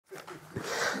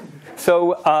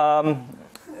so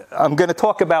I'm going to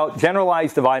talk about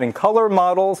generalized divide and color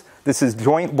models. This is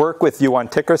joint work with Johan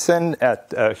Tickerson at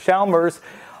Chalmers.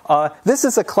 This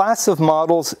is a class of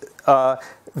models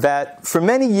that for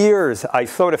many years I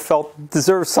sort of felt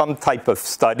deserved some type of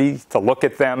study to look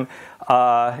at them.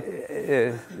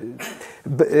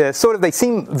 Sort of they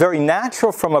seem very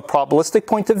natural from a probabilistic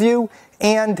point of view,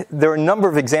 and there are a number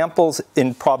of examples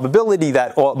in probability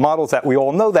that models that we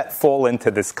all know that fall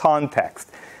into this context.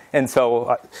 And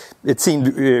so it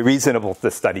seemed reasonable to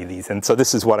study these. And so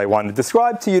this is what I want to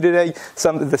describe to you today,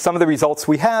 some of the results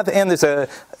we have. And there's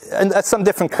some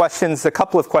different questions, a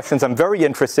couple of questions I'm very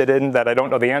interested in that I don't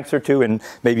know the answer to, and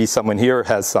maybe someone here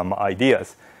has some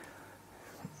ideas.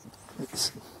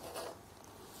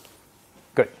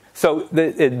 Good. So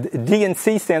the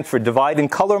D&C stands for divide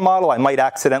and color model. I might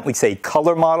accidentally say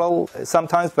color model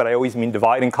sometimes, but I always mean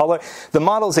divide and color. The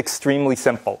model is extremely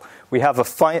simple. We have a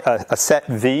set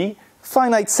V,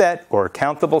 finite set or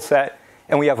countable set,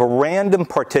 and we have a random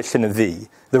partition of V.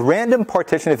 The random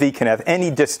partition of V can have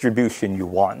any distribution you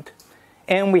want.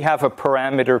 And we have a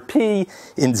parameter P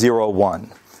in 0,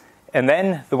 1. And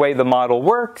then the way the model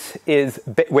works is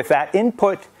with that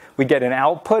input, we get an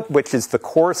output, which is the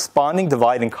corresponding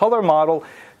divide and color model.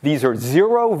 These are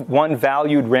 0, 1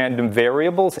 valued random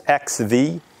variables,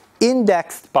 xv,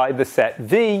 indexed by the set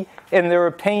V, and they're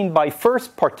obtained by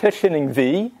first partitioning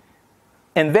V,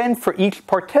 and then for each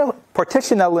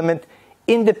partition element,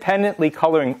 independently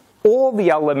coloring all the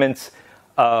elements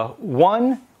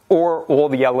 1 or all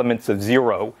the elements of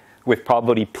 0 with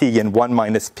probability P and 1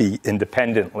 minus P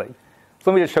independently. So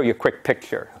let me just show you a quick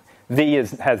picture. V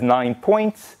has 9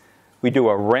 points. We do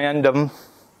a random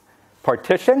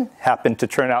partition, happened to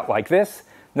turn out like this.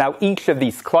 Now, each of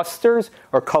these clusters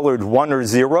are colored 1 or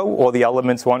 0, all the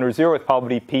elements 1 or 0 with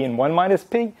probability P and 1 minus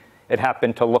P. It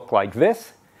happened to look like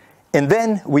this. And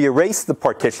then we erase the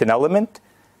partition element,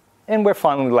 and we're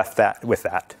finally left with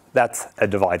that. That's a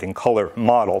divide and color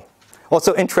model.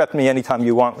 Also, interrupt me anytime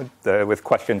you want with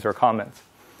questions or comments.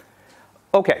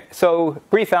 Okay, so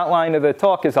brief outline of the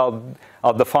talk is I'll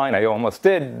define, I almost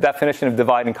did, definition of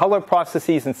divide and color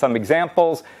processes and some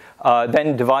examples.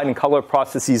 Then divide and color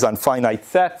processes on finite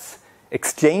sets,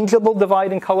 exchangeable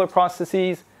divide and color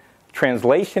processes,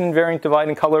 translation invariant divide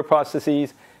and color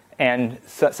processes, and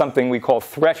something we call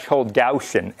threshold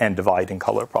Gaussian and divide and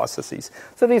color processes.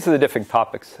 So these are the different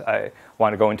topics I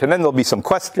want to go into. And then there'll be some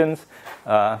questions.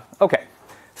 Okay.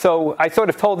 So I sort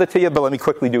of told it to you, but let me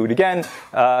quickly do it again.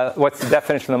 What's the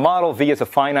definition of the model? V is a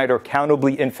finite or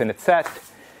countably infinite set.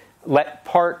 Let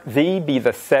part V be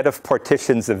the set of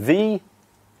partitions of V.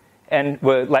 And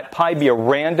let pi be a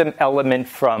random element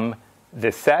from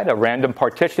this set, a random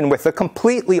partition with a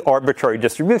completely arbitrary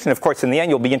distribution. Of course, in the end,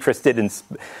 you'll be interested in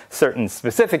certain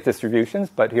specific distributions,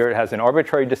 but here it has an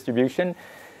arbitrary distribution.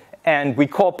 And we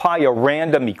call pi a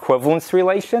random equivalence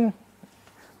relation,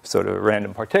 sort of a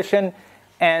random partition.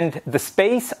 And the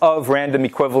space of random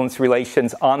equivalence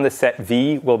relations on the set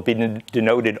V will be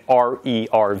denoted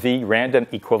RERV, random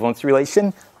equivalence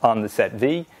relation on the set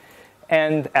V.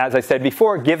 And as I said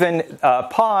before, given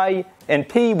pi and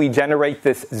p, we generate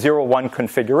this 0, 1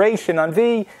 configuration on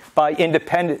V by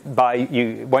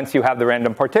once you have the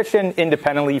random partition,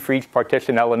 independently for each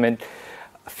partition element,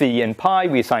 phi and pi,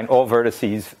 we assign all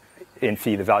vertices in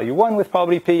phi the value 1 with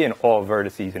probability p, and all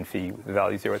vertices in phi the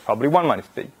value 0 with probability 1 minus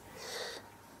p.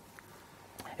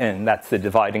 And that's the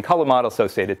divide and color model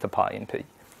associated to pi and p.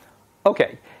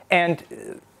 Okay, and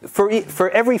for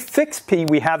every fixed p,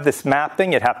 we have this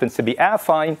mapping. It happens to be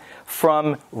affine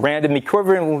from random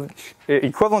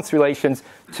equivalence relations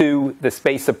to the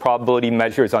space of probability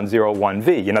measures on 0, 1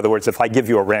 V. In other words, if I give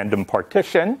you a random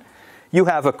partition, you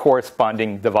have a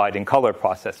corresponding divide and color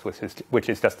process, which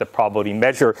is just a probability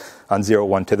measure on 0,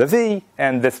 1 to the V,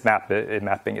 and this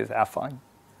mapping is affine.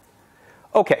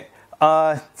 Okay.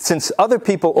 Since other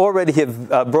people already have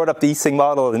brought up the Ising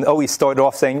model and always started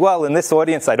off saying, well, in this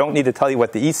audience, I don't need to tell you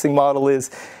what the Ising model is.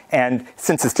 And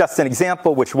since it's just an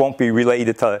example, which won't be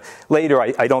related to later,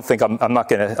 I don't think I'm not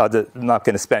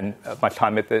going to spend much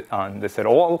time on this at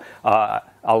all.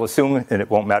 I'll assume, and it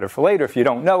won't matter for later if you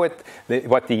don't know it,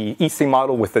 what the Ising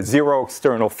model with a zero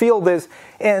external field is.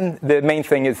 And the main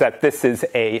thing is that this is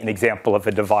an example of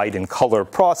a divide and color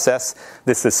process.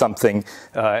 This is something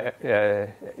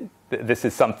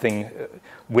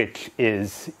which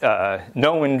is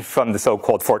known from the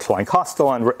so-called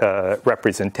Fortschlein-Castellan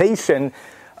representation.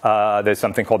 There's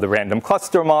something called the random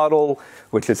cluster model,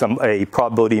 which is a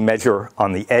probability measure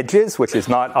on the edges, which is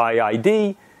not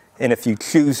IID. And if you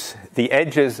choose the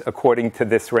edges according to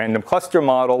this random cluster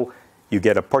model, you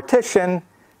get a partition.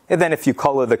 And then if you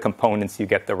color the components, you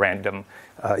get the random,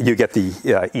 you get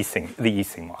the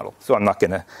Ising model. So I'm not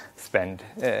going to spend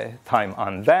time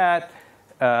on that.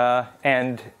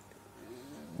 And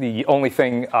the only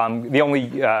thing,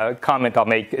 comment I'll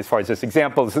make as far as this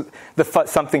example is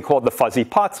something called the fuzzy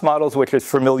Potts models, which is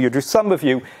familiar to some of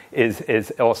you,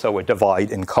 is also a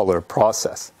divide and color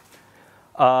process.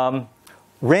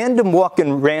 Random walk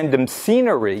and random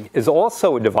scenery is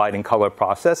also a divide and color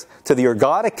process. To the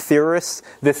ergodic theorists,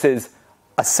 this is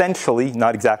essentially,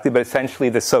 not exactly, but essentially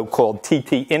the so-called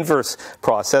TT inverse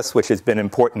process, which has been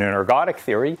important in ergodic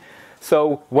theory.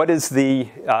 So what is the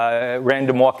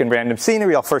random walk and random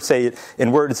scenery? I'll first say it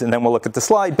in words, and then we'll look at the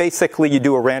slide. Basically, you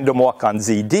do a random walk on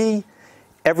ZD.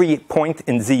 Every point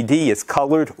in ZD is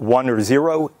colored 1 or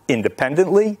 0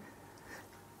 independently.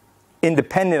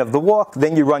 Independent of the walk,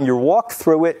 then you run your walk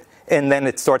through it, and then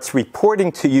it starts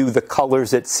reporting to you the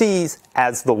colors it sees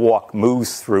as the walk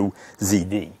moves through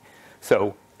ZD.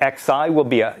 So xi will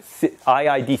be a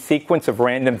IID sequence of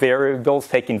random variables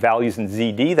taking values in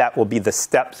ZD. That will be the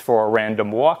steps for a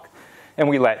random walk. And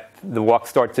we let the walk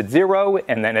starts at 0,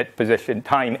 and then at position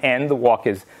time n, the walk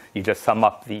is, you just sum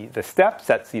up the steps.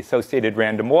 That's the associated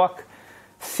random walk.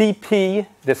 CP,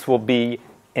 this will be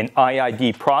an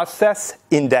IID process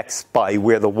indexed by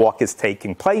where the walk is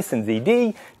taking place in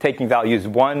ZD, taking values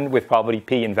 1 with probability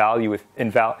p and the value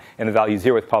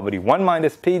 0 with probability 1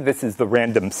 minus p. This is the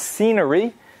random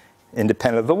scenery,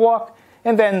 independent of the walk.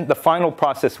 And then the final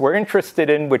process we're interested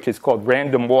in, which is called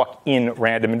random walk in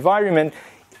random environment.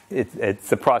 It's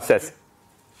the process.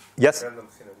 Yes? Random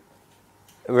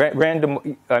scenery.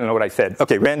 Random, I don't know what I said.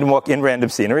 Okay, random walk in random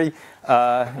scenery.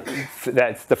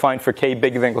 That's defined for k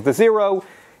bigger than or equal to 0.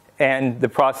 And the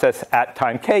process at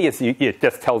time k it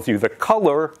just tells you the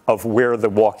color of where the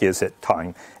walk is at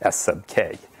time s sub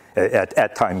k,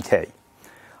 at time k.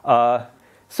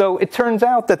 So it turns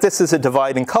out that this is a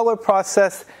divide and color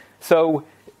process. So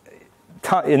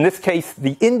in this case,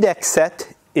 the index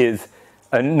set is,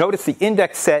 notice the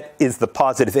index set is the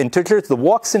positive integers. The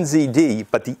walk's in ZD,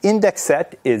 but the index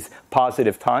set is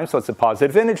positive time, so it's the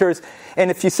positive integers.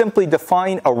 And if you simply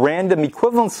define a random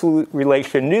equivalence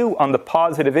relation nu on the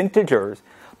positive integers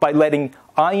by letting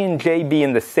I and j be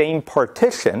in the same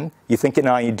partition, you think in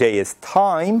I and j is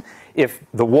time. If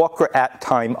the walker at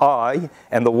time I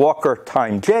and the walker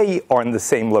time j are in the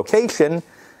same location,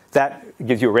 that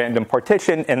gives you a random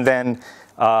partition, and then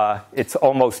it's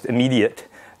almost immediate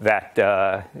that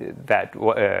the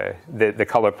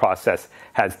color process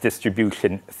has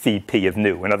distribution phi p of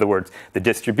nu. In other words, the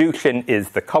distribution is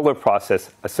the color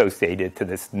process associated to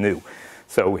this nu.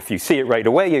 So if you see it right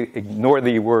away, you ignore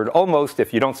the word almost.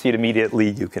 If you don't see it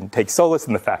immediately, you can take solace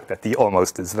in the fact that the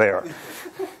almost is there.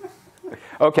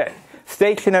 Okay,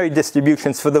 stationary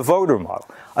distributions for the voter model.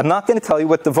 I'm not going to tell you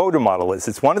what the voter model is.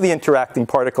 It's one of the interacting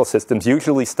particle systems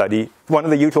usually studied, one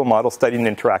of the usual models studied in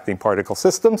interacting particle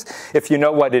systems. If you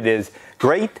know what it is,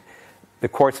 great. The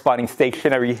corresponding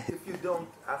stationary... If you don't,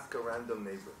 ask a random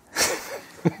neighbor.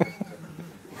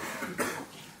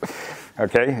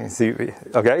 Okay, see,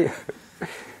 okay.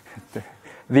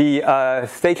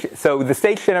 So the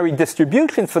stationary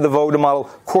distributions for the voter model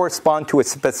correspond to a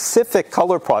specific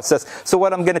color process. So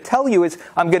what I'm going to tell you is,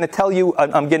 I'm going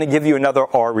to give you another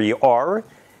RER,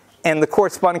 and the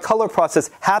corresponding color process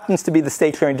happens to be the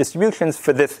stationary distributions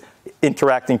for this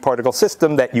interacting particle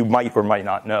system that you might or might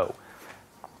not know.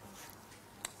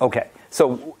 Okay,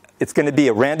 so it's going to be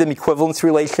a random equivalence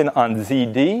relation on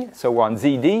ZD. So on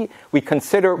ZD, we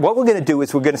consider, what we're going to do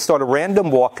is we're going to start a random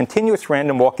walk, continuous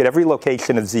random walk at every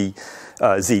location of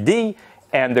ZD,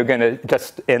 and they're going to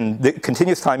just, in the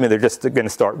continuous time, they're just going to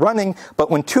start running. But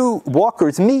when two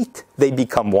walkers meet, they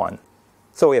become one.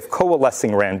 So we have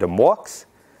coalescing random walks.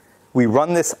 We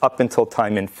run this up until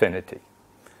time infinity.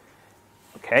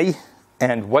 Okay,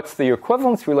 and what's the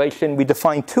equivalence relation? We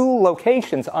define two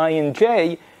locations, I and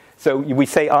j. So we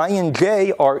say I and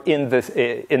j are in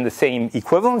the same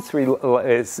equivalence,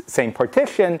 same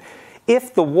partition,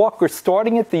 if the walkers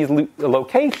starting at these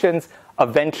locations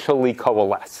eventually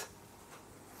coalesce.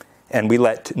 And we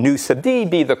let nu sub d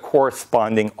be the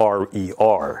corresponding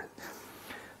RER.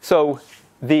 So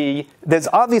there's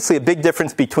obviously a big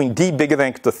difference between d bigger than or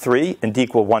equal to 3 and d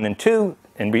equal 1 and 2.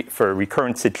 And for a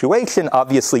recurrent situation,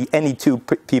 obviously any two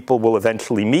people will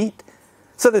eventually meet.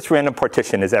 So this random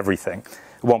partition is everything.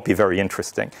 It won't be very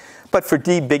interesting. But for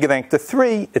d bigger than or equal to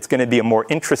 3, it's going to be a more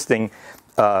interesting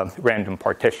random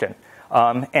partition.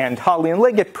 And Holly and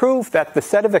Liggett proved that the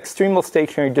set of extremal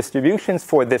stationary distributions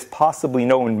for this possibly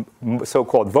known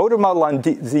so-called voter model on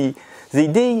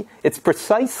ZD, it's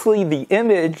precisely the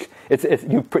image.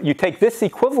 You take this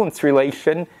equivalence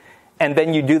relation, and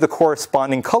then you do the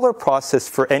corresponding color process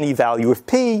for any value of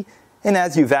p, and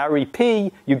as you vary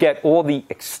p, you get all the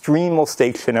extremal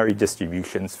stationary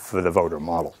distributions for the voter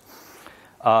model.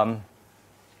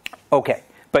 Okay,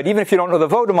 but even if you don't know the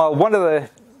voter model, one of the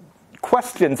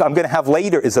questions I'm going to have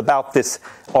later is about this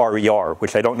RER,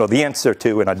 which I don't know the answer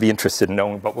to, and I'd be interested in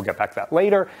knowing, but we'll get back to that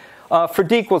later. For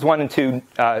d equals 1 and 2,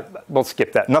 we'll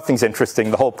skip that. Nothing's interesting.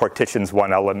 The whole partition's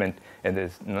one element, and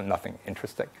there's nothing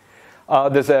interesting.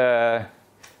 There's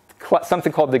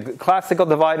something called the classical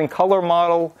divide and color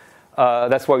model.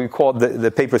 That's why we called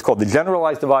the paper is called the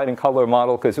Generalized divide and color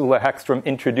model, because Olle Häggström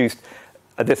introduced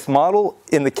this model.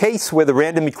 In the case where the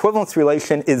random equivalence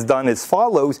relation is done as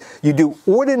follows, you do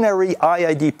ordinary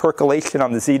IID percolation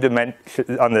on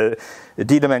the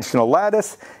d-dimensional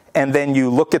lattice, and then you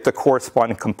look at the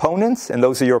corresponding components, and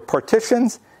those are your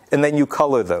partitions, and then you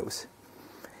color those.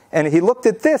 And he looked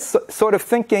at this, sort of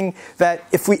thinking that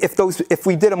if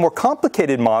we did a more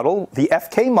complicated model, the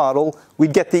FK model,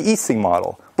 we'd get the Ising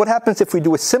model. What happens if we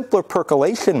do a simpler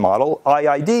percolation model,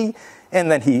 IID?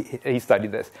 And then he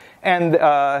studied this. And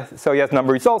so he has a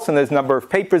number of results, and there's a number of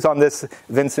papers on this.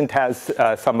 Vincent has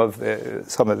some of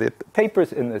the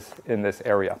papers in this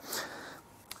area.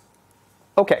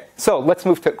 Okay, so let's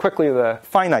move to quickly the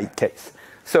finite case.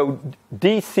 So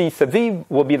dC sub v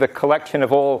will be the collection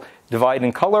of all divide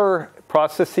and color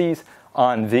processes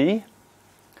on V.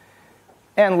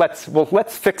 And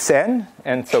let's fix n.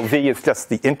 And so V is just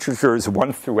the integers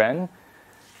 1 through n.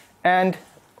 And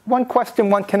one question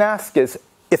one can ask is,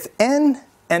 if n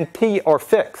and p are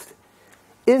fixed,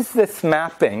 is this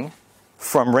mapping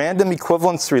from random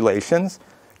equivalence relations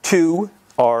to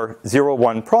our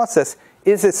 0-1 process,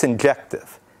 is this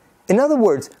injective? In other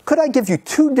words, could I give you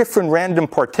two different random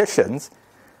partitions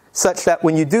such that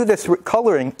when you do this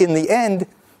coloring, in the end,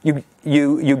 you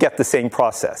get the same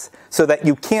process, so that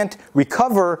you can't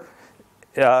recover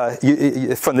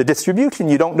from the distribution?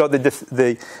 You don't know the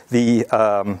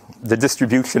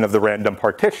distribution of the random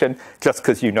partition just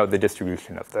because you know the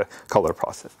distribution of the color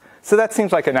process. So that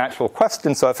seems like a natural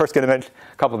question. So I'm first going to mention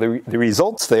a couple of the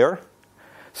results there.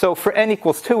 So for n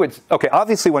equals 2, it's okay.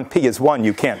 Obviously, when p is 1,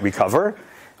 you can't recover,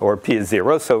 or p is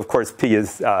 0. So of course, p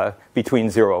is between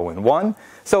 0 and 1.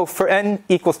 So for n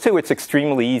equals 2, it's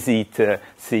extremely easy to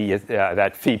see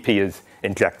that phi p is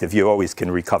injective. You always can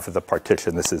recover the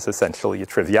partition. This is essentially a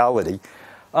triviality.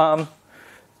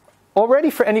 Already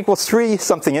for n equals 3,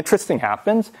 something interesting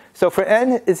happens. So for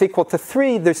n is equal to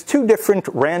 3, there's two different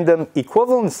random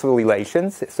equivalence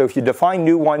relations. So if you define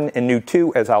nu1 and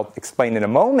nu2, as I'll explain in a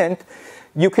moment,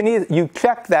 you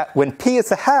check that when p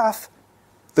is a half,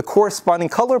 the corresponding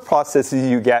color processes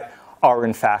you get are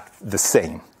in fact the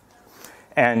same.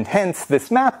 And hence this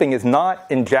mapping is not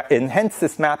and hence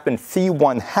this map in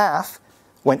phi1 half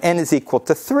when n is equal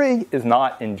to 3 is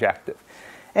not injective.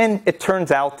 And it turns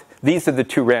out these are the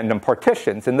two random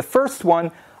partitions. In the first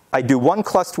one, I do one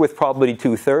cluster with probability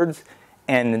 2/3,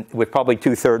 and with probability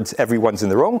 2/3, everyone's in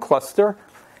their own cluster.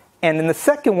 And in the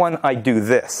second one, I do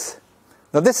this.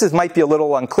 Now, this might be a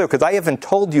little unclear, because I haven't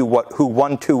told you who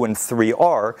 1, 2, and 3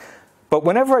 are. But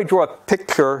whenever I draw a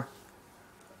picture,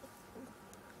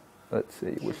 let's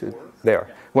see, which is there.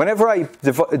 Whenever I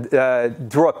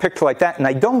draw a picture like that, and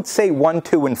I don't say 1,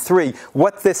 2, and 3,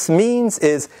 what this means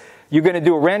is you're going to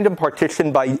do a random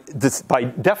partition by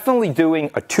definitely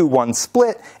doing a 2-1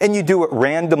 split, and you do it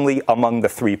randomly among the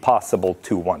 3 possible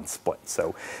 2-1 splits.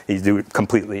 So you do it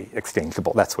completely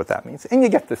exchangeable. That's what that means. And you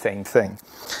get the same thing.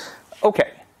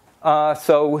 Okay,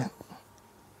 so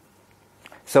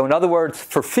in other words,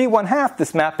 for phi1 half,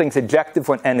 this mapping's injective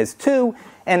when n is 2,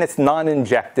 and it's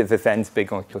non-injective if n's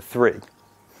big or equal to 3.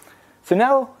 So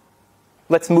now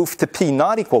let's move to p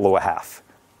not equal to a half,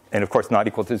 and of course not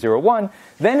equal to 0, 1.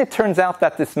 Then it turns out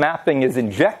that this mapping is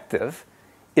injective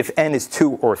if n is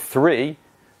 2 or 3,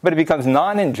 but it becomes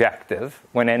non-injective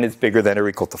when n is bigger than or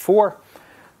equal to 4.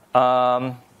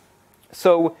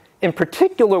 So in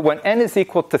particular, when n is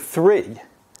equal to 3,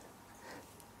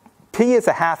 p is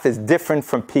a half is different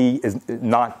from p is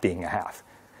not being a half.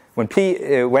 When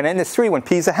n is 3, when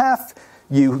p is a half,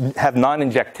 you have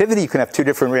non-injectivity. You can have two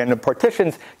different random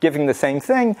partitions giving the same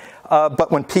thing.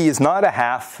 But when p is not a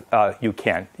half, you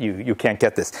can't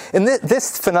get this. And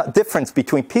this difference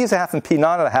between p is a half and p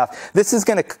not a half, this is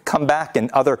going to come back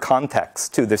in other contexts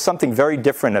too. There's something very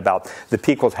different about the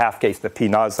p equals half case, the p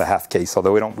not is a half case,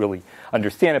 although we don't really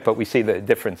understand it, but we see the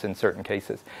difference in certain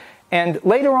cases. And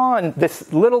later on,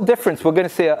 this little difference, we're going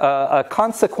to see a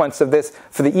consequence of this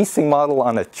for the Ising model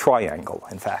on a triangle,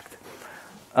 in fact.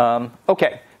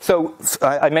 Okay, so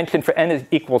I mentioned for n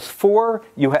equals 4,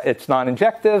 it's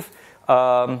non-injective.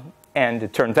 And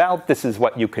it turns out this is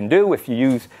what you can do if you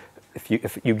use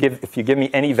if you give me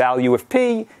any value of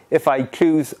p, if I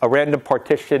choose a random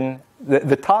partition,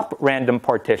 the top random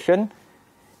partition,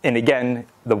 and again,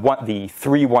 the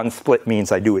 3-1 split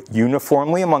means I do it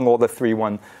uniformly among all the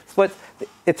 3-1 splits.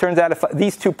 It turns out if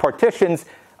these two partitions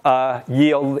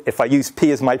yield, if I use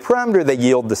p as my parameter, they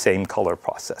yield the same color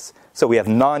process. So we have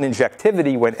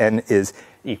non-injectivity when n is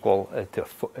equal to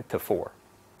 4.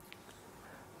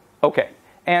 Okay,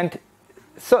 and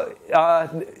so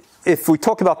if we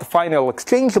talk about the final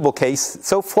exchangeable case,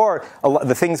 so far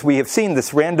the things we have seen,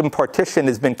 this random partition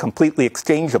has been completely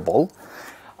exchangeable.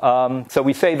 So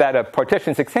we say that a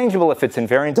partition is exchangeable if it's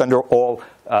invariant under all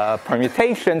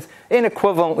permutations. And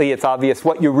equivalently, it's obvious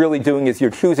what you're really doing is you're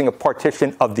choosing a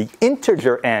partition of the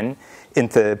integer n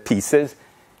into pieces,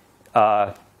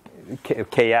 k1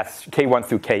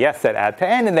 through ks that add to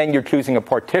n, and then you're choosing a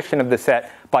partition of the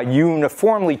set by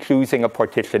uniformly choosing a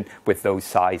partition with those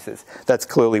sizes. That's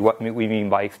clearly what we mean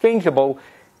by exchangeable.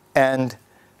 And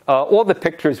all the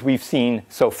pictures we've seen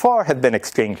so far have been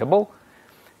exchangeable.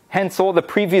 Hence, all the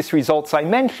previous results I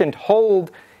mentioned hold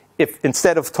if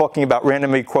instead of talking about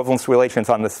random equivalence relations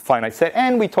on this finite set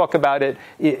n, we talk about it,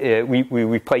 we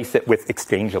replace it with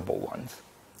exchangeable ones.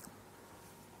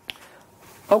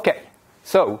 Okay,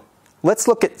 so let's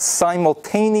look at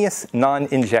simultaneous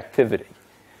non-injectivity.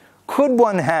 Could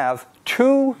one have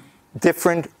two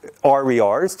different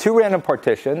RERs, two random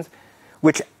partitions,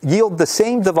 which yield the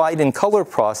same divide and color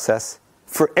process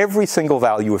for every single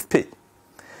value of p?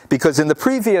 Because in the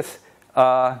previous,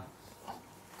 in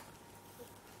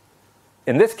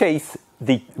this case,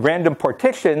 the random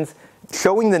partitions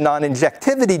showing the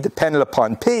non-injectivity depended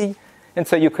upon p, and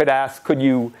so you could ask,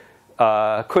 could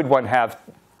one have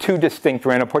two distinct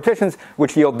random partitions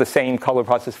which yield the same color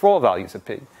process for all values of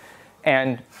p?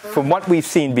 And from what we've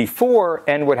seen before,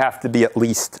 n would have to be at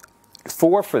least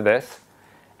 4 for this.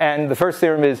 And the first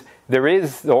theorem is there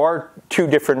are two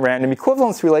different random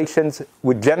equivalence relations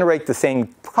would generate the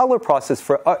same color process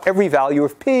for every value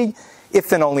of p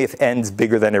if and only if n is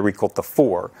bigger than or equal to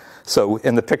 4. So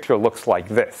in the picture, it looks like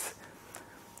this.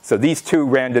 So these two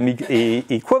random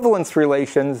equivalence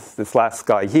relations, this last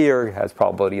guy here has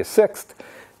probability of 6th.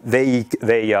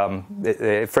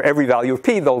 For every value of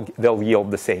p, they'll yield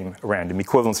the same random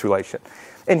equivalence relation.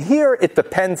 And here it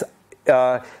depends.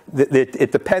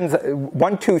 It depends.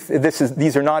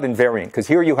 These are not invariant because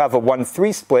here you have a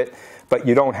 1-3 split, but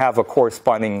you don't have a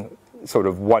corresponding sort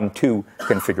of 1-2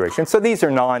 configuration. So these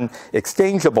are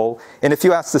non-exchangeable. And if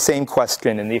you ask the same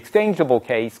question in the exchangeable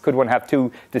case, could one have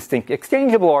two distinct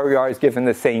exchangeable RERs given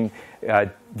the same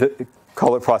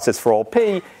color process for all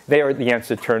p? There, the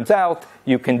answer turns out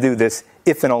you can do this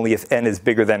if and only if n is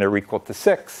bigger than or equal to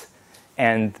 6,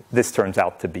 and this turns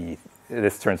out to be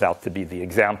the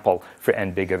example for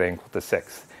n bigger than or equal to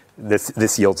 6.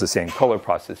 This yields the same color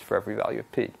process for every value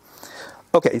of p.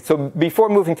 Okay, so before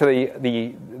moving to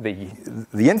the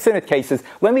infinite cases,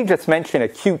 let me just mention a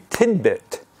cute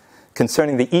tidbit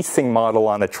concerning the Ising model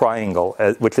on a triangle,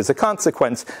 which is a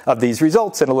consequence of these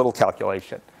results in a little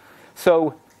calculation.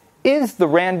 So is the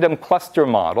random cluster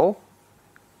model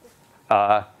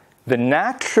the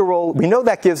natural, we know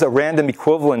that gives a random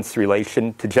equivalence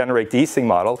relation to generate the Ising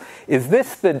model. Is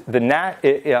this is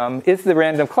the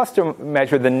random cluster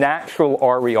measure the natural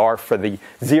RER for the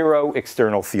zero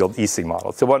external field Ising model?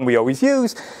 It's the one we always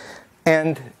use.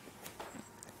 And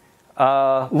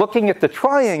looking at the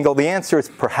triangle, the answer is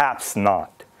perhaps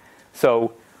not.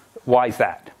 So why is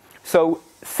that? So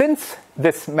since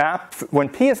this map, when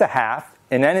p is a half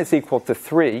and n is equal to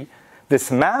 3, this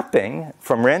mapping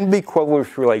from random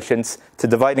equivalence relations to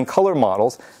dividing color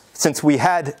models, since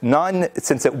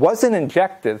it wasn't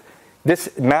injective,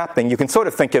 this mapping, you can sort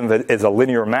of think of it as a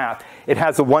linear map. It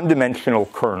has a one-dimensional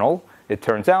kernel, it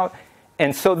turns out.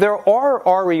 And so there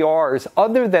are RERs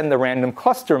other than the random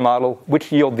cluster model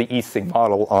which yield the Ising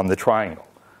model on the triangle.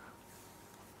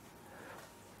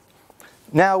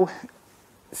 Now,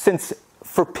 since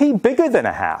for p bigger than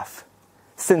a half,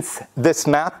 since this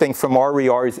mapping from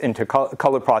RERs into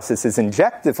color process is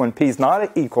injective when p is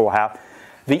not equal to half,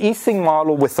 the Ising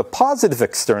model with the positive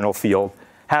external field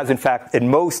has, in fact, at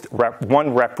most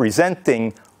one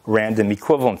representing random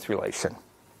equivalence relation.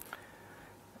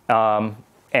 And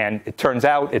it turns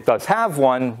out it does have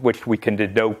one, which we can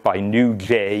denote by nu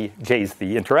j. J is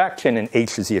the interaction, and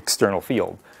h is the external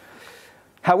field.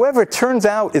 However, it turns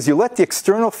out as you let the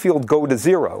external field go to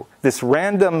 0, this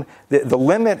random, the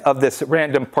limit of this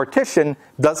random partition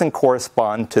doesn't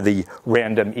correspond to the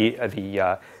random,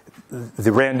 the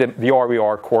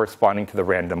RER corresponding to the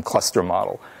random cluster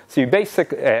model. So you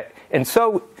basically, and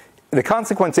so the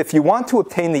consequence, if you want to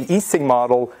obtain the Ising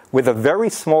model with a very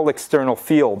small external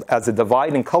field as a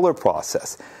divide and color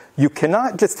process, you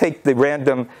cannot just take the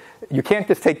random, you can't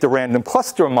just take the random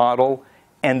cluster model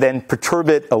and then perturb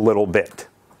it a little bit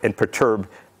and perturb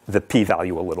the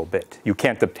p-value a little bit. You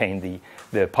can't obtain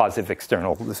the positive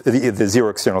external, the zero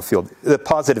external field, the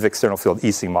positive external field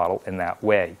Ising model in that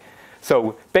way.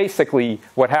 So basically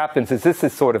what happens is this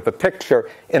is sort of the picture.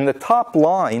 In the top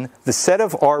line, the set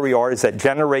of RERs that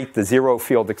generate the zero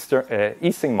field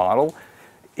Ising model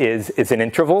is an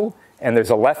interval, and there's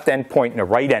a left endpoint and a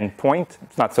right endpoint.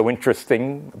 It's not so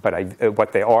interesting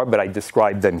what they are, but I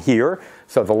described them here.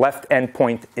 So the left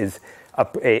endpoint is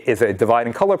a divide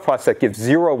and color process that gives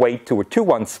 0 weight to a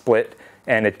 2-1 split,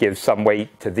 and it gives some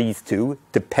weight to these two,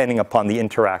 depending upon the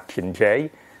interaction J.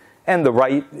 And the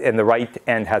right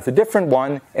end has a different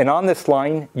one. And on this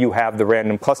line, you have the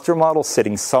random cluster model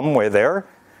sitting somewhere there.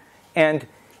 And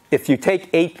if you take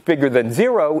h bigger than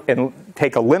 0 and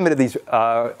take a limit of these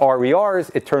RERs,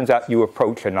 it turns out you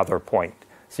approach another point.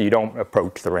 So you don't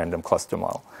approach the random cluster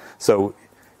model. So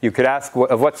you could ask,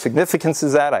 of what significance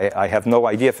is that? I have no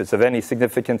idea if it's of any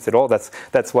significance at all.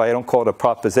 That's why I don't call it a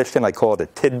proposition. I call it a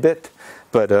tidbit.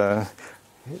 But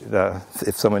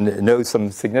if someone knows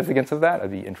some significance of that,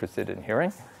 I'd be interested in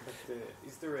hearing. But,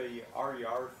 is there a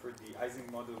RER for the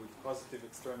Ising model with positive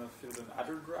external field and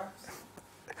other graphs?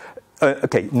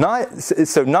 Okay,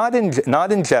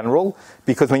 not in general,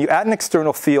 because when you add an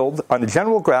external field on a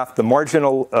general graph, the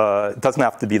marginal doesn't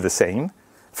have to be the same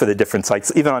for the different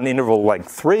sites, even on interval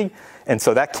length 3, and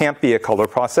so that can't be a color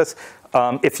process.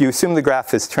 If you assume the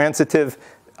graph is transitive,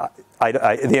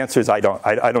 the answer is I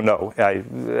don't know.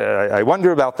 I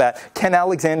wonder about that. Ken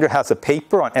Alexander has a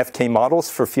paper on FK models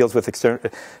for fields with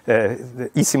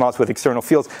Ising models with external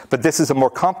fields, but this is a more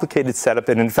complicated setup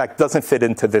and in fact doesn't fit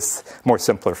into this more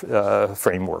simpler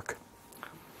framework.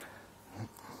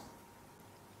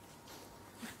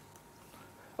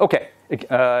 Okay,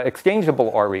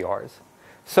 exchangeable RERs.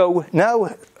 So now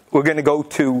we're going to go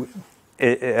to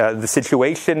the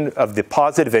situation of the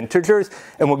positive integers,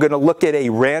 and we're going to look at a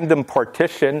random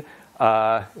partition,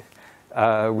 a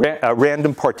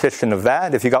random partition of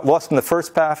that. If you got lost in the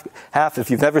first half,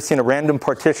 if you've never seen a random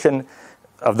partition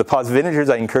of the positive integers,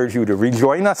 I encourage you to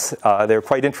rejoin us. They're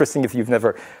quite interesting if you've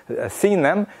never seen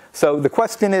them. So the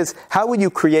question is, how would you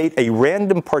create a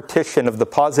random partition of the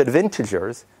positive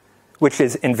integers, which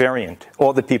is invariant?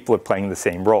 All the people are playing the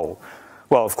same role.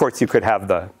 Well, of course, you could have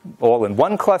the all in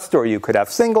one cluster, or you could have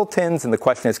singletons, and the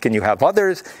question is, can you have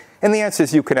others? And the answer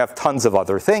is you could have tons of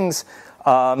other things.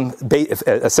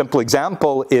 A simple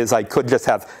example is I could just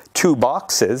have 2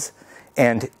 boxes,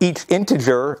 and each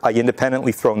integer I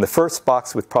independently throw in the first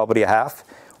box with probability 1/2,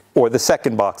 or the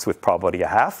second box with probability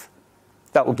 1/2.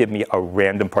 That will give me a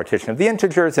random partition of the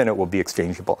integers, and it will be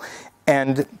exchangeable.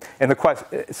 And the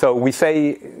question, so we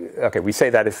say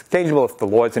that it's exchangeable if the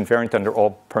law is invariant under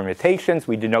all permutations.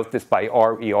 We denote this by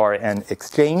RER and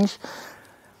exchange.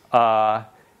 Let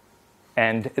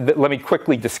me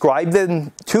quickly describe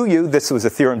them to you. This was a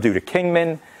theorem due to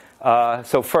Kingman.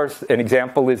 So first, an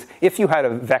example is if you had a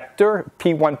vector,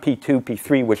 P1, P2,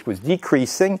 P3, which was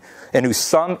decreasing, and whose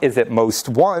sum is at most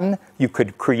 1, you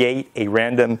could create a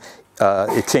random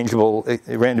exchangeable,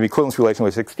 random equivalence relation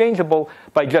which is exchangeable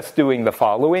by just doing the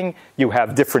following. You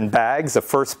have different bags, a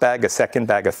first bag, a second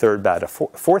bag, a third bag, a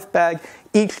fourth bag.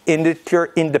 Each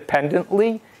integer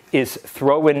independently is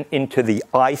thrown into the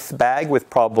ith bag with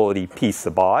probability p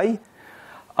sub I.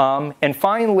 And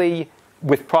finally,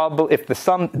 if the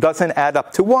sum doesn't add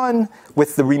up to 1,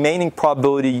 with the remaining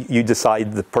probability, you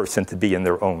decide the person to be in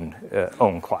their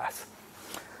own class.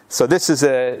 So this is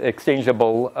an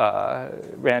exchangeable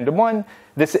random one.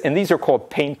 And these are called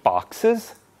paint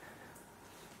boxes.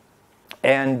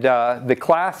 And this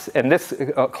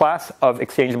class of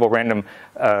exchangeable random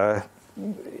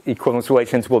equivalence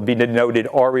relations will be denoted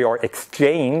RER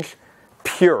exchange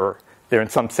pure. They're in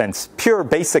some sense pure,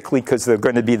 basically, because they're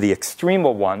going to be the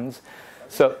extremal ones.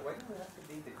 So why do we have to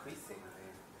be decreasing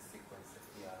the sequence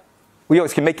of the we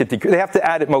always can make it decrease. They have to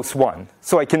add at most 1,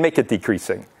 so I can make it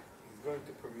decreasing. It's going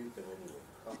to permute them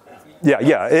anyway.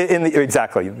 Yeah.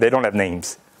 Exactly. They don't have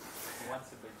names.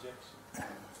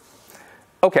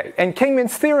 Okay, and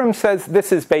Kingman's theorem says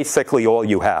this is basically all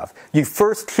you have. You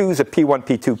first choose a P1,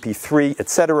 P2, P3,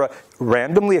 etc.,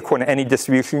 randomly according to any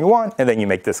distribution you want, and then you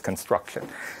make this construction.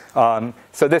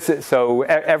 So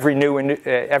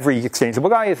every exchangeable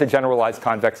guy is a generalized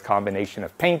convex combination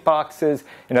of paint boxes.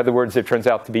 In other words, there turns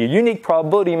out to be a unique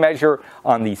probability measure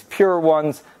on these pure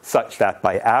ones, such that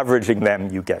by averaging them,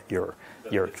 you get your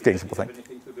exchangeable thing.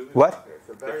 What?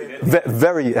 Has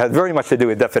very much to do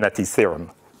with Definetti's theorem.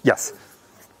 Yes.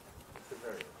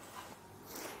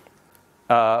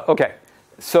 Okay,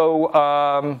 so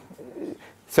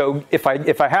if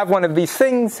I have one of these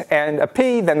things and a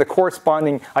p, then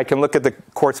I can look at the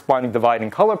corresponding divide and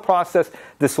color process.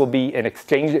 This will be an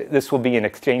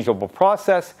exchangeable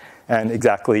process, and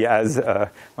exactly as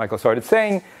Michael started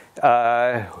saying,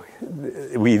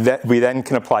 we then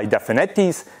can apply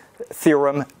Definetti's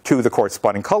theorem to the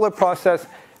corresponding color process.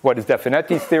 What does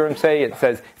Definetti's theorem say? It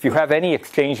says if you have any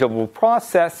exchangeable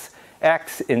process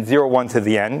x in 0, 1 to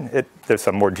the n, there's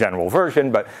some more general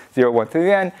version, but 0, 1 to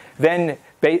the n, then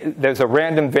there's a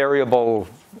random variable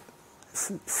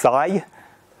psi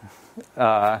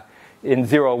in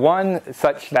 0, 1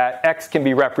 such that x can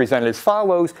be represented as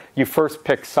follows. You first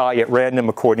pick psi at random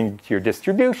according to your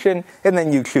distribution, and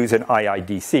then you choose an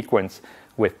IID sequence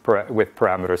with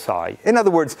parameter psi. In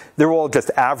other words, they're all just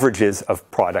averages of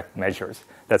product measures.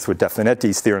 That's what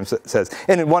Definetti's theorem says.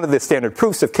 And in one of the standard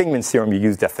proofs of Kingman's theorem, you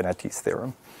use Definetti's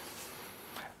theorem.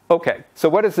 Okay, so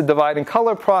what does the divide and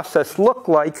color process look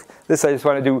like? This I just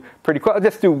want to do pretty quick. I'll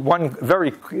just do one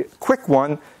very quick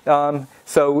one.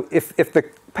 So if the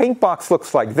paint box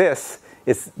looks like this,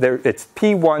 it's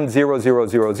P1, 0, 0,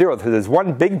 0, 0. So there's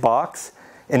one big box,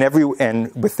 and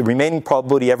with the remaining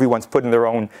probability everyone's put in their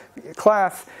own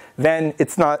class, then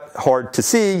it's not hard to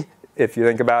see, if you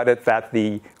think about it, that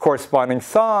the corresponding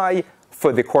psi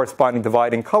for the corresponding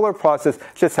divide and color process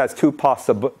just has two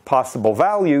possible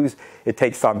values. It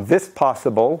takes on this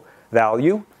possible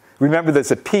value. Remember, there's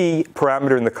a p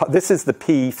parameter in this is the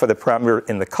p for the parameter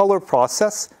in the color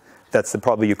process. That's the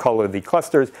probability you color the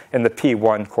clusters, and the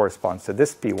p1 corresponds to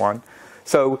this p1.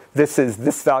 So this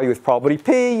value is probability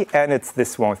p, and it's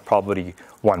this one with probability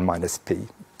 1 minus p.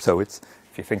 So if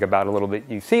you think about it a little bit,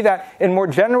 you see that. And more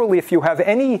generally, if you have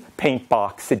any paint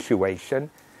box situation,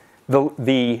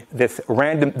 this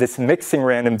mixing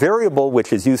random variable,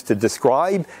 which is used to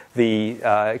describe the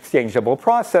exchangeable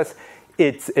process,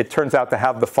 it turns out to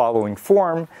have the following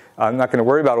form. I'm not going to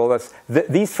worry about all this.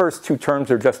 These first two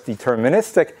terms are just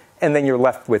deterministic, and then you're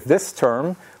left with this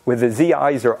term, with the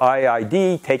zi's or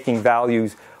IID taking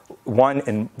values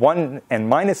 1 and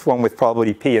minus 1 with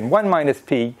probability p and 1 minus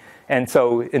p. And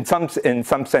so in some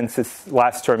sense, this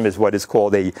last term is what is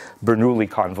called a Bernoulli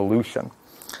convolution.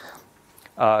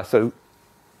 So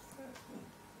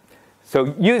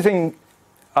using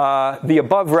the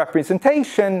above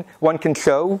representation, one can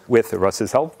show, with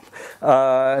Russ's help,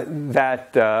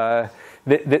 that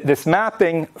this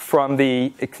mapping from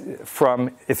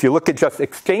if you look at just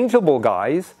exchangeable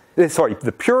guys,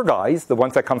 the pure guys, the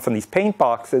ones that come from these paint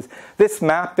boxes, this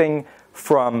mapping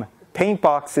from paint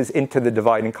boxes into the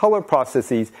divide and color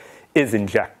processes is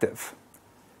injective.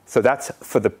 So that's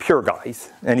for the pure guys.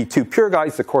 Any two pure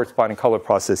guys, the corresponding color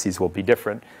processes will be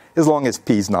different, as long as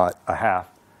p is not a half.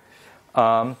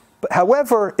 But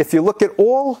however, if you look at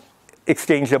all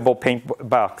exchangeable paint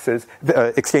boxes,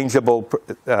 exchangeable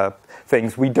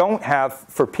things, we don't have,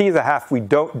 for p is a half, we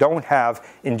don't have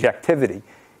injectivity.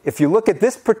 If you look at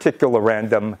this particular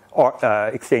random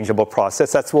exchangeable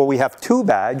process, that's where we have two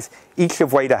bags, each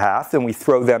of weight a half, and we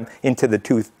throw them into the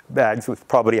two bags with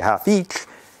probability a half each,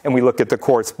 and we look at the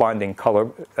corresponding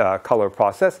color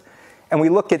process, and we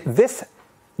look at this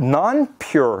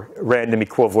non-pure random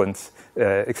equivalence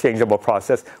exchangeable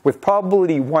process. With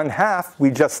probability 1/2,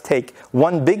 we just take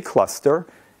one big cluster,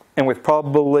 and with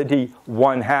probability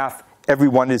 1/2,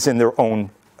 everyone is in their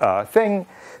own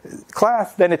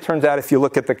class. Then it turns out if you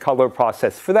look at the color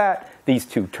process for that, these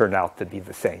two turn out to be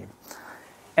the same.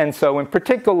 And so in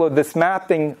particular, this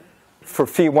mapping for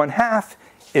phi 1/2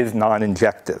 is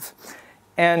non-injective.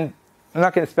 And I'm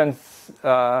not going to spend,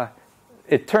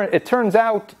 it turns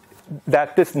out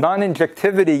that this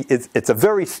non-injectivity it's a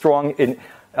very strong,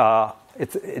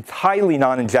 it's highly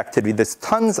non-injectivity. There's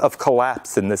tons of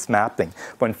collapse in this mapping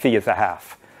when phi is a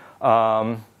half.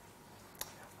 I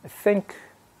think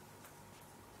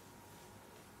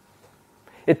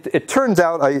it turns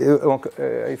out,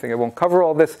 I think I won't cover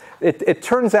all this. It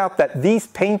turns out that these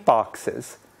paint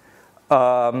boxes,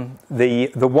 the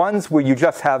ones where you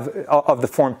just have of the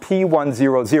form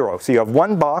P100, so you have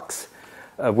one box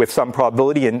with some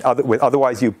probability and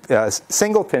otherwise you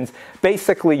singletons,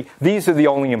 basically these are the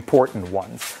only important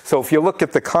ones. So if you look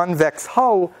at the convex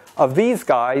hull of these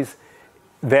guys,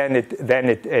 then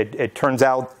it turns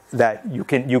out that you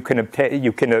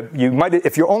might,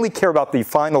 if you only care about the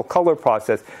final color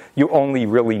process, you only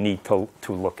really need to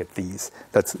look at these.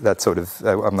 That's sort of,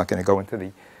 I'm not going to go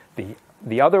into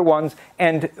the other ones.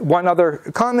 And one other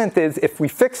comment is, if we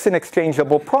fix an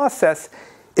exchangeable process,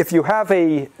 if you have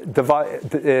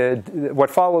what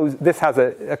follows, this has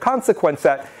a consequence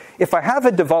that if I have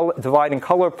a divide and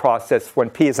color process when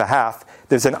p is a half,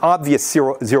 there's an obvious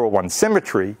 0-1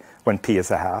 symmetry when P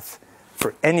is a half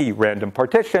for any random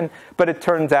partition. But it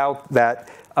turns out that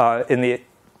in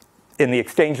the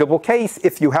exchangeable case,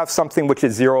 if you have something which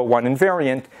is 0, 1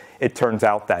 invariant, it turns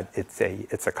out that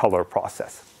it's a color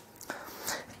process.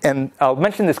 And I'll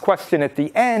mention this question at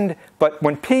the end, but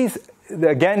when P's,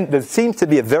 again, there seems to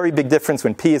be a very big difference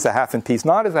when P is a half and P is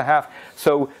not as a half.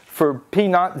 So for P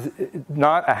not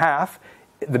a half,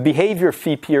 the behavior of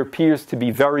phi P appears to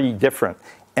be very different.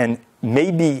 And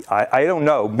maybe, I don't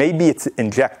know, maybe it's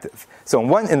injective.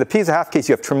 So in the P is a half case,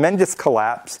 you have tremendous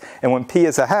collapse. And when P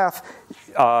is a half,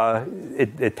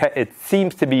 it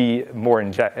seems to be more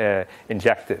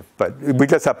injective. But we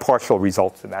just have partial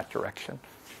results in that direction.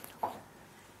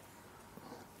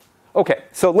 Okay,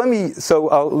 so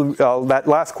that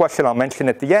last question I'll mention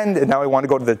at the end, and now I want to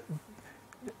go to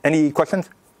any questions?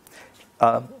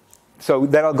 So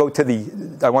then I'll go to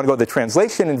I want to go to the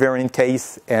translation invariant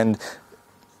case, and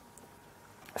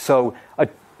so a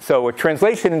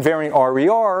translation invariant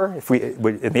RER,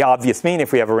 in the obvious mean,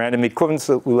 if we have a random equivalence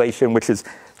relation which is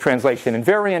translation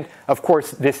invariant, of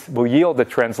course this will yield a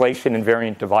translation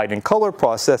invariant divide and color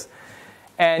process.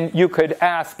 And you could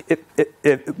ask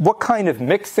what kind of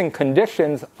mixing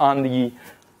conditions on the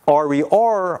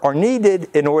RER are needed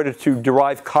in order to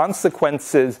derive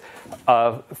consequences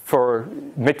for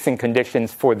mixing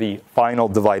conditions for the final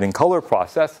divide and color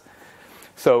process.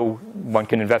 So one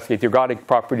can investigate the ergodic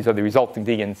properties of the resulting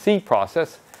DNC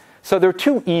process. So there are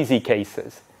two easy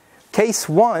cases. Case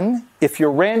one, if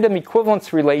your random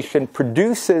equivalence relation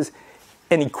produces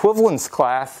an equivalence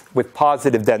class with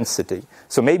positive density.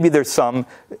 So maybe there's some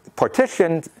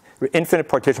partition, infinite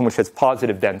partition, which has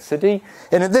positive density.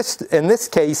 And in this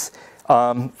case,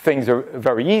 things are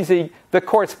very easy. The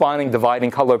corresponding divide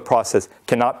and color process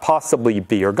cannot possibly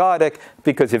be ergodic,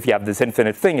 because if you have this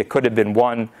infinite thing, it could have been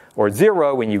 1 or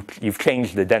 0, and you've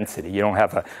changed the density. You don't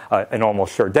have an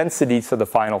almost sure density, so the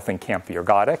final thing can't be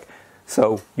ergodic.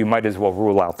 So you might as well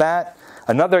rule out that.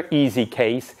 Another easy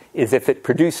case is if it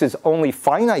produces only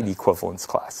finite equivalence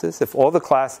classes. If all the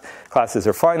classes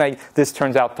are finite, this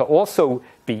turns out to also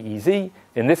be easy.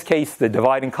 In this case, the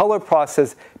divide and color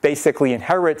process basically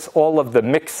inherits all of the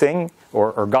mixing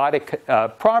or ergodic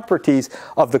properties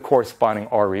of the corresponding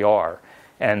RER.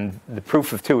 And the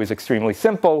proof of 2 is extremely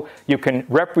simple. You can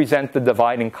represent the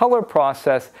divide and color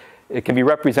process. It can be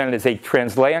represented as a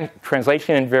translation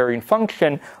invariant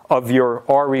function of your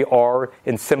RER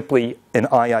in simply an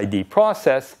IID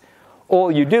process.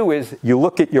 All you do is you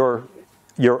look at your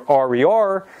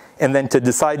RER, and then to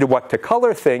decide what to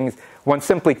color things, one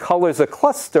simply colors a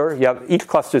cluster. Each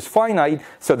cluster is finite,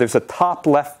 so there's a top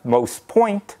leftmost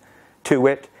point to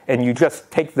it, and you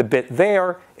just take the bit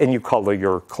there, and you color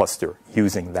your cluster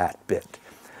using that bit.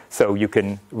 So you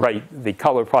can write the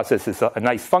color process is a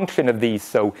nice function of these,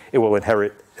 so it will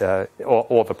inherit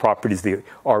all the properties of the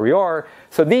RER.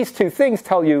 So these two things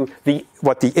tell you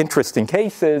what the interesting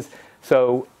case is.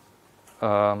 So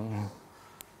the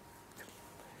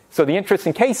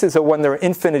interesting cases are when there are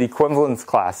infinite equivalence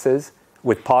classes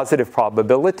with positive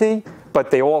probability,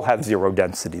 but they all have 0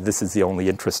 density. This is the only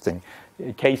interesting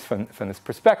case from this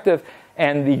perspective.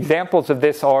 And the examples of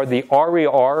this are the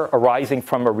RER arising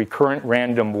from a recurrent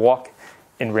random walk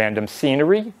in random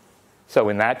scenery. So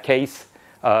in that case,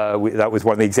 that was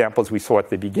one of the examples we saw at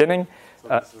the beginning.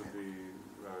 So this would be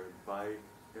by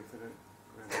infinite?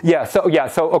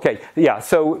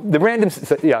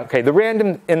 The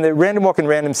random in the random walk in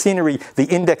random scenery, the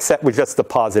index set was just the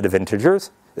positive integers,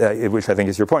 which I think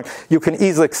is your point. You can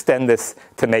easily extend this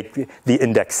to make the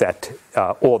index set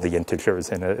all the integers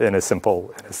in a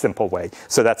simple way.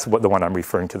 So that's the one I'm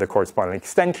referring to, the corresponding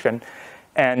extension.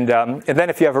 And then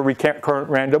if you have a recurrent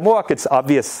random walk, it's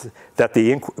obvious that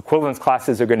the equivalence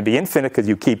classes are going to be infinite because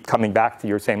you keep coming back to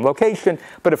your same location,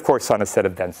 but of course on a set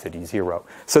of density 0.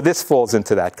 So this falls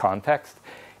into that context.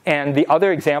 And the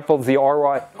other examples, the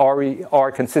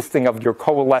RER consisting of your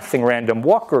coalescing random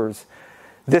walkers,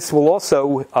 this will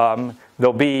also,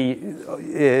 there'll be,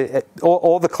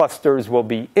 all the clusters will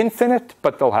be infinite,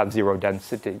 but they'll have 0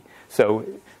 density. So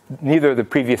neither of the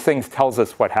previous things tells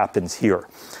us what happens here.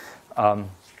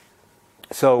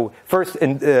 So first,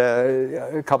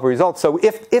 a couple of results. So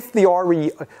if the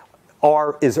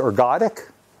RER is ergodic,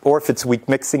 or if it's weak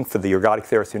mixing for the ergodic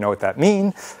theorists who know what that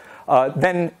means,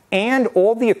 then and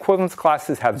all the equivalence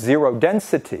classes have 0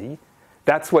 density.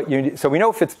 That's what you. So we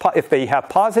know if they have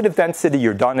positive density,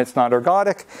 you're done. It's not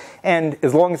ergodic, and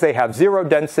as long as they have 0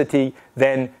 density,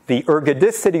 then the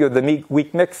ergodicity or the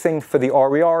weak mixing for the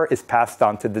RER is passed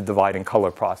on to the divide and color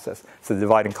process. So the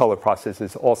divide and color process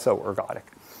is also ergodic.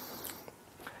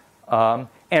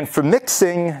 And for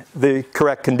mixing, the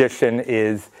correct condition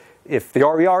is if the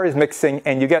RER is mixing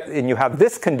and you have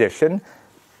this condition,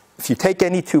 if you take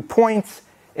any 2 points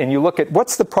and you look at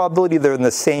what's the probability they're in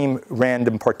the same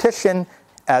random partition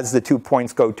as the 2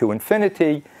 points go to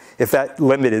infinity, if that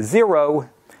limit is 0,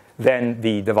 then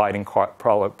the dividing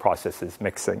color process is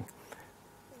mixing.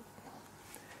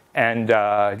 And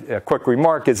a quick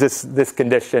remark is this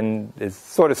condition is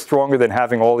sort of stronger than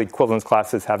having all equivalence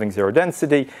classes having 0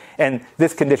 density, and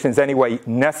this condition is anyway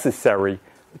necessary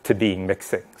to being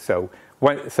mixing. So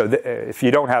if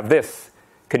you don't have this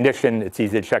condition, it's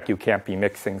easy to check you can't be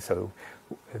mixing, so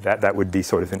that would be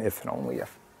sort of an if and only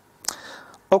if.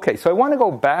 Okay, so I want to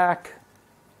go back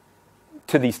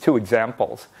to these 2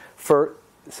 examples.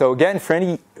 So again, for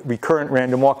any recurrent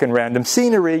random walk and random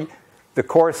scenery, the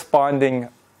corresponding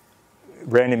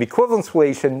random equivalence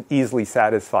relation easily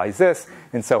satisfies this,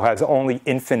 and so has only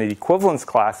infinite equivalence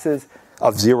classes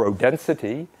of 0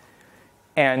 density.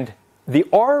 And the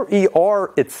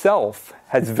RER itself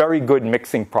has very good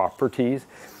mixing properties.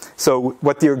 So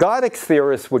what the ergodics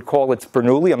theorists would call its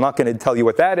Bernoulli, I'm not going to tell you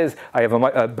what that is,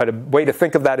 but a way to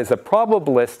think of that as a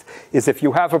probabilist is if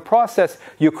you have a process,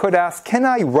 you could ask, can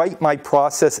I write my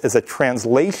process as a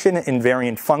translation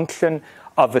invariant function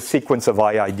of a sequence of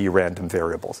IID random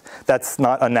variables? That's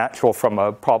not unnatural from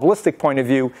a probabilistic point of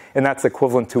view, and that's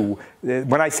equivalent to,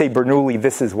 when I say Bernoulli,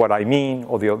 this is what I mean,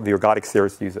 or the ergodics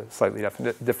theorists use a slightly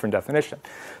different definition.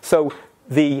 So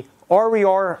the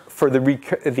RER for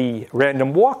the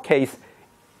random walk case,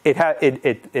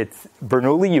 it's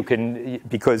Bernoulli. You can,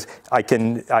 because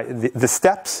the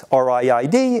steps are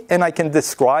IID, and I can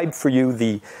describe for you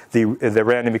the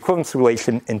random equivalence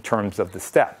relation in terms of the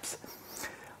steps.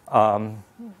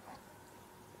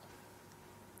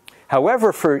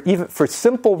 However, for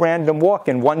simple random walk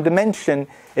in 1 dimension,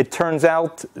 it turns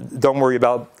out, don't worry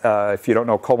about if you don't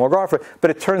know Kolmogorov,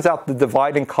 but it turns out the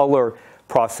divide and color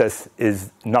process is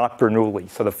not Bernoulli.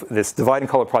 So this divide and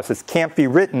color process can't be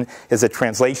written as a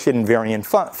translation invariant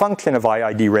function of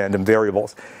IID random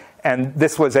variables. And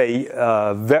this was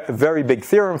a very big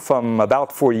theorem from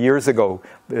about 4 years ago.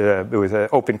 It was an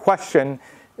open question.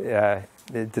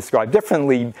 Described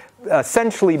differently,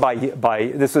 essentially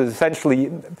this was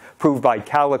essentially proved by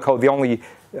Calico. The only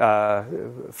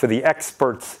for the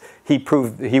experts, he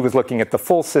was looking at the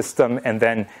full system, and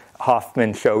then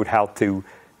Hoffman showed how to,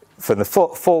 for the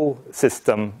full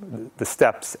system, the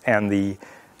steps and the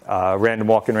random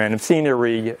walk and random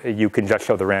scenery, you can just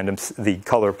show the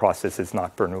color process is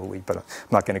not Bernoulli, but I'm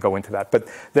not going to go into that. But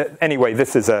anyway,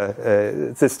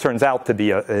 this turns out to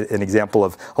be an example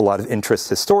of a lot of interest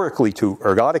historically to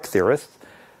ergodic theorists.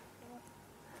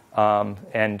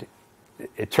 And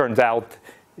it turns out,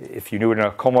 if you knew in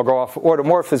a Kolmogorov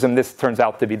automorphism, this turns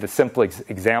out to be the simple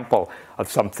example of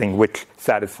something which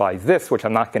satisfies this, which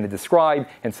I'm not going to describe,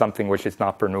 and something which is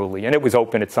not Bernoulli. And it was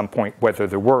open at some point whether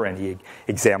there were any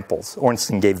examples.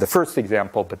 Ornstein gave the first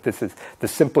example, but this is the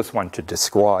simplest one to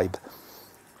describe.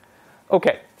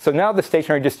 Okay, so now the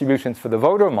stationary distributions for the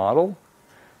voter model.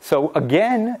 So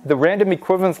again, the random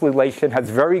equivalence relation has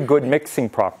very good mixing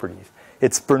properties.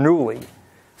 It's Bernoulli.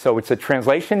 So it's a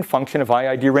translation function of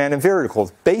IID random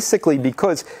variables, basically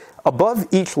because above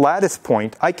each lattice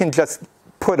point, I can just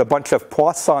put a bunch of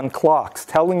Poisson clocks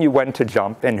telling you when to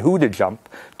jump and who to jump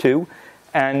to.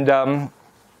 And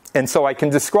so I can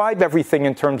describe everything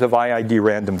in terms of IID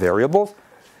random variables.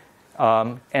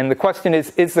 And the question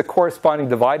is the corresponding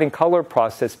divide and color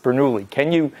process Bernoulli?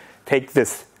 Can you take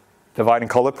this divide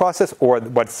and color process, or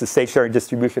what's the stationary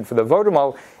distribution for the voter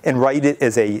model, and write it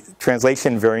as a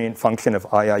translation invariant function of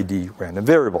IID random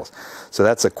variables? So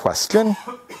that's a question.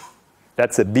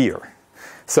 That's a beer.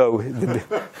 So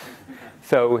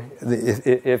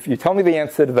if you tell me the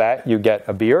answer to that, you get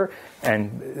a beer.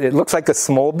 And it looks like a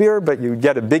small beer, but you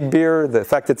get a big beer. The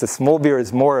fact it's a small beer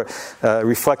is more a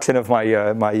reflection of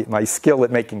my skill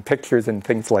at making pictures and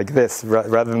things like this,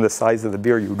 rather than the size of the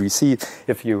beer you would receive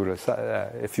if you were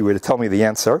to tell me the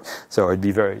answer. So I'd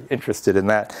be very interested in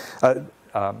that.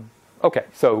 Okay,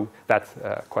 so that's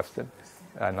a question.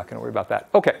 I'm not going to worry about that.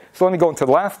 Okay, so let me go into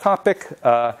the last topic,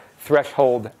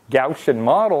 threshold Gaussian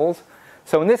models.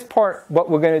 So in this part,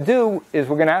 what we're going to do is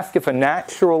we're going to ask if a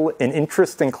natural and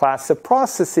interesting class of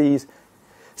processes.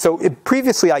 So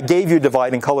previously I gave you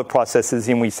divide and color processes,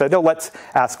 and we said, oh, let's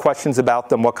ask questions about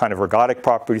them. What kind of ergodic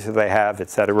properties do they have,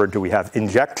 et cetera? Do we have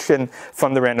injection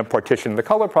from the random partition of the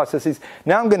color processes?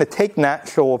 Now I'm going to take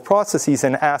natural processes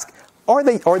and ask, are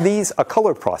these a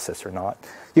color process or not?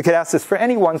 You could ask this for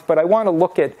any ones, but I want to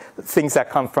look at things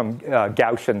that come from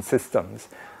Gaussian systems.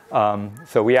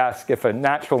 So we ask if a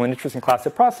natural and interesting class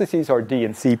of processes are D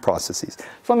and C processes.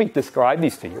 So let me describe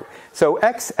these to you. So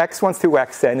x1 through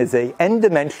xn is a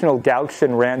n-dimensional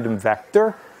Gaussian random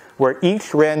vector where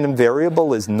each random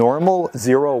variable is normal,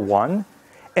 0, 1,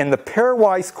 and the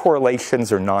pairwise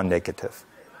correlations are non-negative.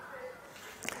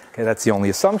 Okay, that's the only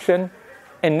assumption.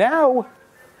 And now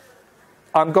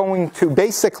I'm going to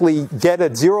basically get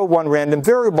a 0, 1 random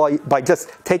variable by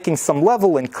just taking some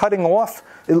level and cutting off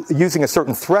using a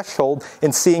certain threshold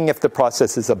and seeing if the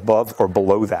process is above or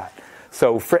below that.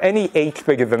 So for any h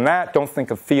bigger than that, don't think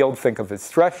of field, think of its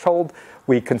threshold.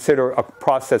 We consider a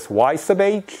process y sub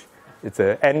h. It's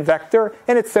an n vector,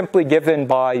 and it's simply given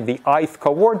by the ith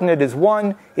coordinate is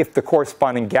 1 if the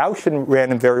corresponding Gaussian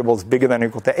random variable is bigger than or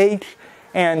equal to h,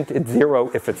 and it's 0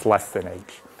 if it's less than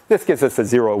h. This gives us a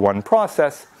 0, 1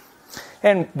 process.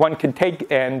 And one can take,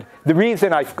 and the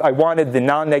reason I wanted the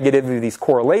non-negativity of these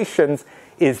correlations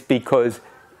is because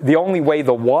the only way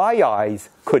the yi's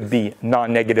could be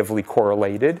non-negatively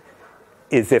correlated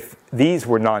is if these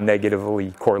were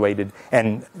non-negatively correlated.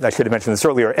 And I should have mentioned this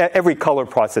earlier. Every color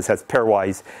process has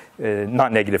pairwise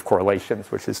non-negative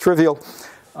correlations, which is trivial.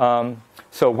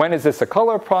 So when is this a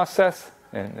color process?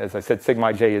 And as I said,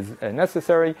 sigma j is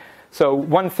necessary. So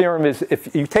one theorem is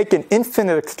if you take an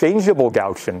infinite exchangeable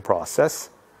Gaussian process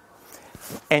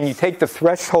and you take the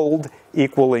threshold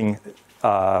equaling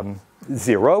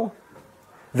 0,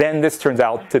 then this turns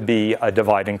out to be a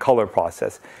dividing color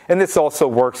process. And this also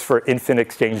works for infinite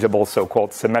exchangeable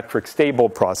so-called symmetric stable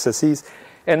processes.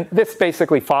 And this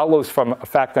basically follows from a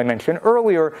fact I mentioned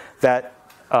earlier that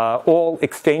all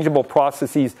exchangeable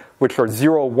processes which are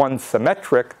 0, 1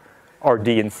 symmetric are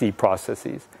D and C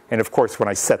processes. And of course, when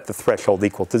I set the threshold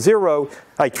equal to 0,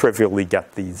 I trivially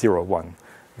get the 0, 1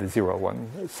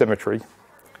 symmetry.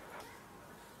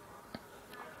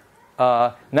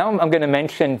 Now I'm going to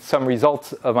mention some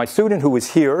results of my student who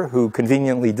was here, who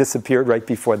conveniently disappeared right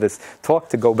before this talk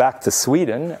to go back to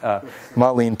Sweden,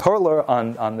 Marlene Perler,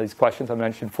 on these questions. I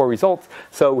mentioned 4 results.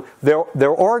 So there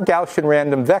are Gaussian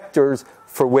random vectors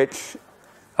for which,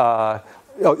 so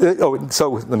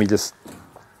let me just,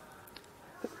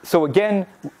 so again,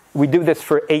 we do this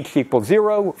for h equals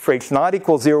 0. For h not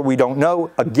equals 0, we don't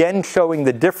know. Again, showing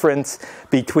the difference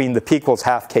between the p equals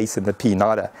half case and the p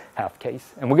not a half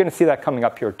case. And we're going to see that coming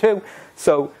up here too.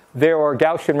 So there are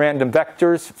Gaussian random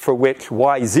vectors for which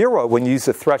y0, when you use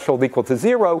a threshold equal to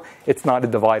 0, it's not a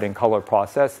dividing color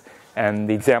process. And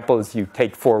the example is you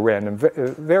take 4 random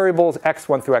variables,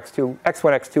 x1 through x2,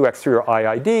 x1, x2, x3 are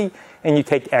IID, and you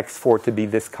take x4 to be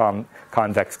this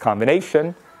convex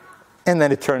combination. And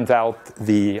then it turns out if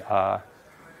you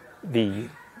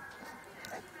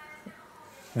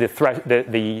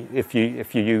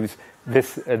use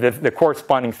this, the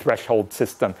corresponding threshold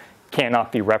system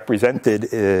cannot be represented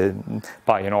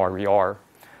by an RER.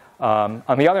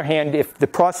 On the other hand, if the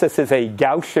process is a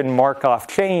Gaussian Markov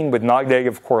chain with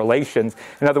non-negative correlations,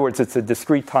 in other words, it's a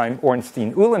discrete time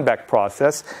Ornstein-Uhlenbeck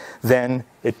process, then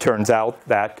it turns out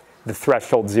that the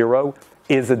threshold 0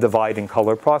 is a dividing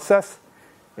color process.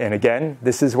 And again,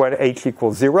 this is when h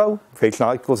equals 0. If h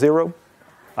not equals 0,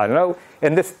 I don't know.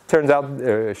 And this turns out,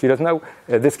 she doesn't know,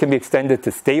 this can be extended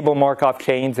to stable Markov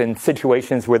chains in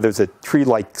situations where there's a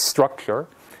tree-like structure.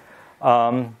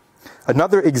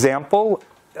 Another example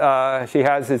she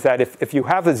has is that if you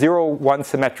have a 0, 1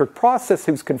 symmetric process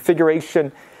whose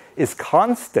configuration is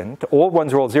constant, all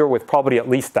ones are all 0 with probably at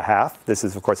least a half. This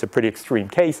is, of course, a pretty extreme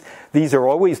case. These are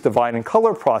always dividing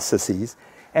color processes.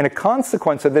 And a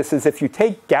consequence of this is if you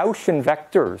take Gaussian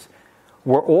vectors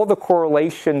where all the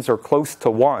correlations are close to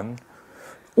 1,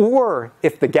 or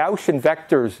if the Gaussian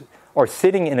vectors are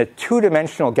sitting in a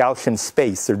 2-dimensional Gaussian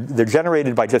space, they're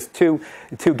generated by just two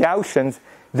Gaussians,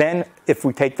 then if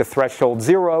we take the threshold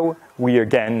 0, we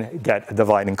again get a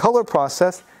dividing color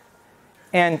process.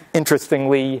 And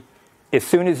interestingly, as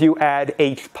soon as you add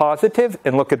h positive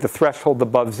and look at the threshold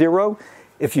above 0,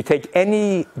 if you take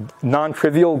any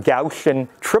non-trivial Gaussian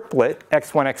triplet,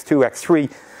 x1, x2,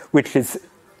 x3, which is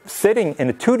sitting in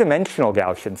a 2-dimensional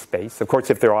Gaussian space, of course,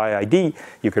 if they're IID,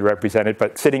 you could represent it,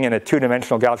 but sitting in a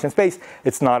 2-dimensional Gaussian space,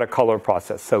 it's not a color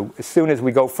process. So as soon as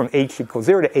we go from h equals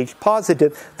 0 to h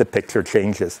positive, the picture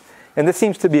changes. And this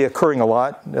seems to be occurring a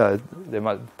lot. There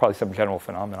might probably some general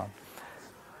phenomenon.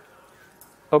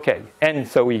 Okay, and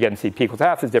so we again see p equals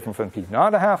half is different from p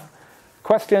not a half.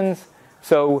 Questions?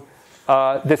 So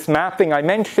this mapping I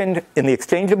mentioned in the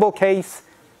exchangeable case,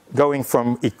 going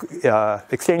from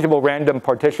exchangeable random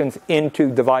partitions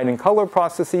into dividing color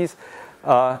processes,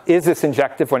 is this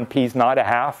injective when p is not a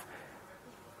half?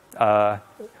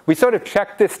 We sort of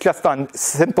checked this just on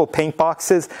simple paint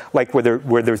boxes, like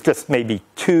where there's just maybe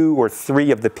 2 or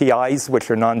 3 of the PIs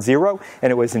which are non-zero,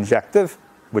 and it was injective,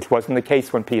 which wasn't the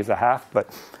case when P is a half, but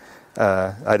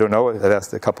I don't know. I've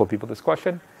asked a couple of people this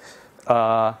question.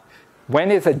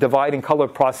 When is a dividing color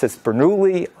process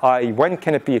Bernoulli? When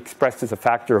can it be expressed as a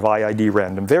factor of IID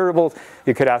random variables?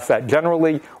 You could ask that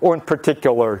generally, or in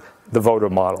particular, the Voda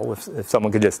model. If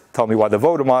someone could just tell me why the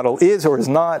Voda model is or is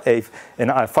not a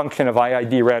function of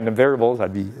IID random variables,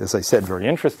 I'd be, as I said, very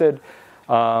interested.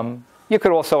 You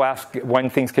could also ask when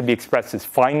things can be expressed as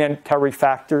finitary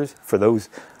factors, for those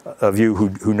of you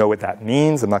who know what that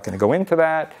means. I'm not going to go into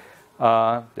that.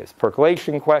 There's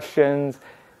percolation questions.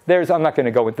 I'm not going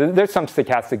to go into, there's some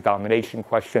stochastic domination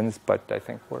questions, but I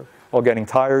think we're all getting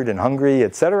tired and hungry,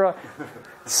 etc.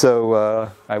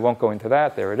 So I won't go into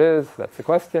that. There it is. That's the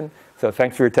question. So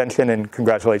thanks for your attention, and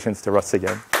congratulations to Russ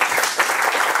again.